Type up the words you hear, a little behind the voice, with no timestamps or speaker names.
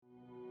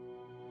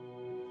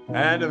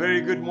And a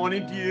very good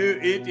morning to you.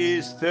 It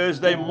is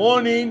Thursday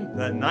morning,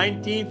 the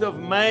 19th of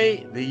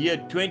May, the year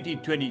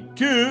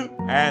 2022.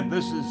 And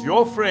this is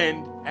your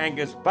friend,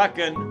 Angus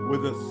Buchan,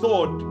 with a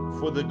thought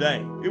for the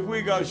day. If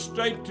we go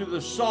straight to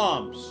the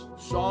Psalms,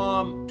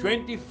 Psalm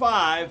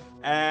 25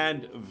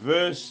 and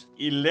verse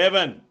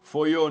 11.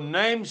 For your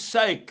name's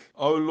sake,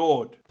 O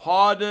Lord,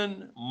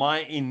 pardon my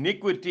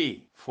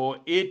iniquity, for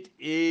it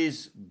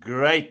is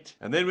great.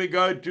 And then we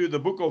go to the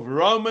book of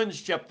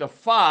Romans, chapter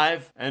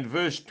 5 and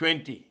verse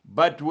 20.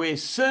 But where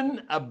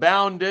sin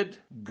abounded,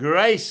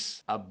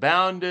 grace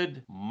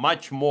abounded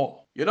much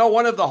more. You know,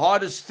 one of the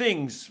hardest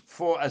things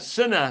for a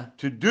sinner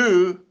to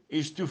do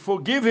is to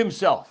forgive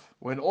himself.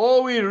 When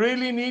all we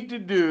really need to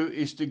do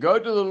is to go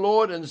to the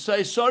Lord and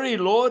say, sorry,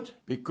 Lord,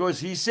 because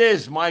he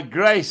says, my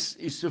grace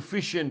is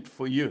sufficient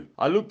for you.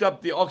 I looked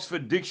up the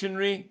Oxford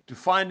Dictionary to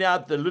find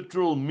out the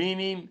literal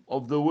meaning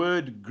of the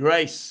word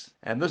grace.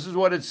 And this is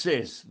what it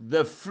says: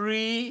 the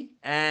free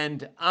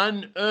and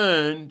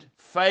unearned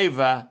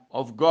favor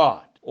of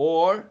God,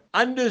 or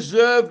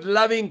undeserved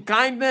loving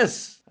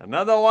kindness.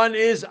 Another one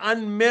is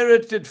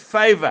unmerited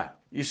favor.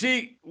 You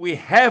see, we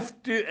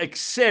have to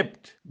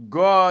accept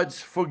God's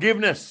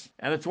forgiveness.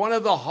 And it's one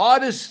of the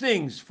hardest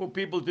things for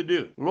people to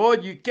do.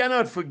 Lord, you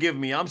cannot forgive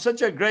me. I'm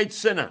such a great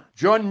sinner.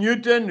 John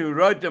Newton, who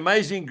wrote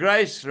Amazing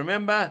Grace,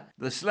 remember,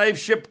 the slave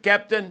ship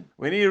captain,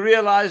 when he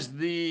realized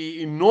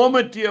the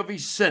enormity of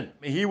his sin,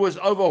 he was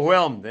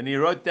overwhelmed. And he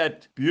wrote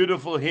that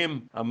beautiful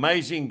hymn,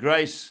 Amazing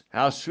Grace,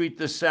 how sweet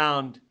the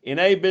sound in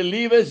a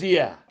believer's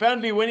ear.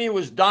 Apparently, when he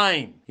was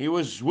dying, he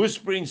was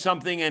whispering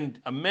something, and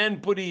a man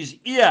put his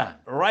ear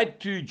right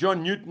to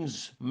John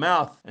Newton's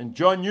mouth. And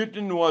John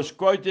Newton was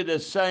quoted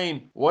as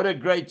saying, what a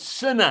great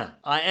sinner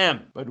I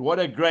am, but what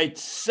a great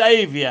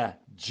Savior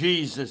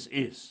Jesus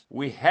is.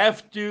 We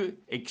have to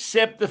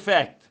accept the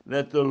fact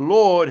that the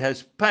Lord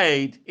has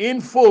paid in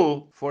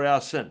full for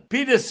our sin.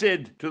 Peter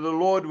said to the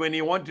Lord when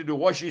he wanted to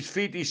wash his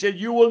feet, he said,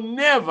 you will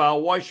never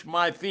wash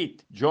my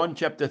feet. John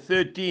chapter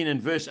 13 and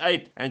verse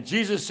 8. And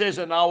Jesus says,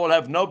 and I will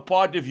have no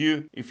part of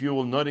you if you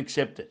will not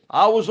accept it.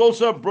 I was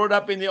also brought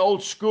up in the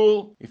old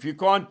school. If you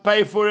can't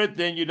pay for it,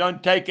 then you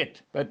don't take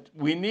it. But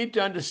we need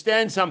to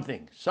understand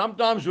something.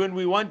 Sometimes when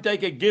we won't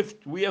take a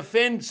gift, we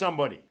offend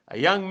somebody. A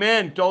young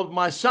man told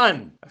my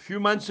son a few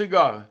months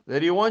ago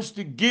that he wants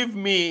to give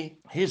me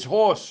his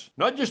horse,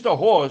 not just a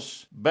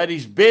horse, but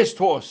his best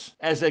horse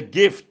as a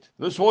gift.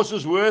 This horse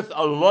is worth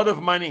a lot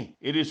of money.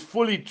 It is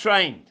fully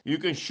trained. You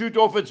can shoot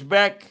off its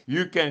back.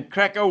 You can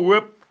crack a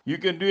whip. You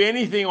can do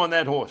anything on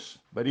that horse.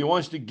 But he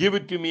wants to give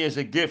it to me as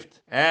a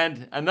gift.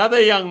 And another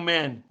young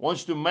man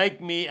wants to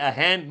make me a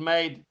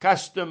handmade,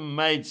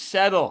 custom-made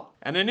saddle.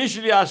 And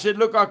initially I said,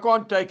 look, I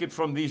can't take it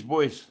from these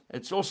boys.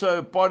 It's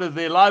also part of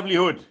their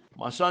livelihood.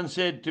 My son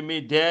said to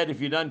me, Dad,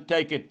 if you don't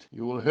take it,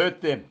 you will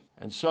hurt them.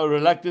 And so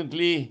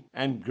reluctantly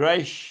and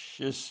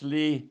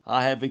graciously,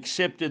 I have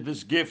accepted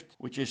this gift,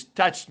 which has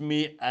touched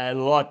me a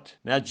lot.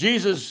 Now,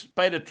 Jesus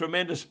paid a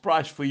tremendous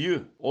price for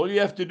you. All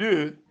you have to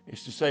do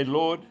is to say,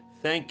 Lord,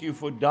 thank you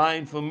for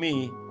dying for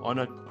me on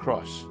a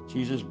cross.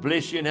 Jesus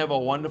bless you and have a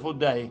wonderful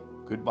day.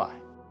 Goodbye.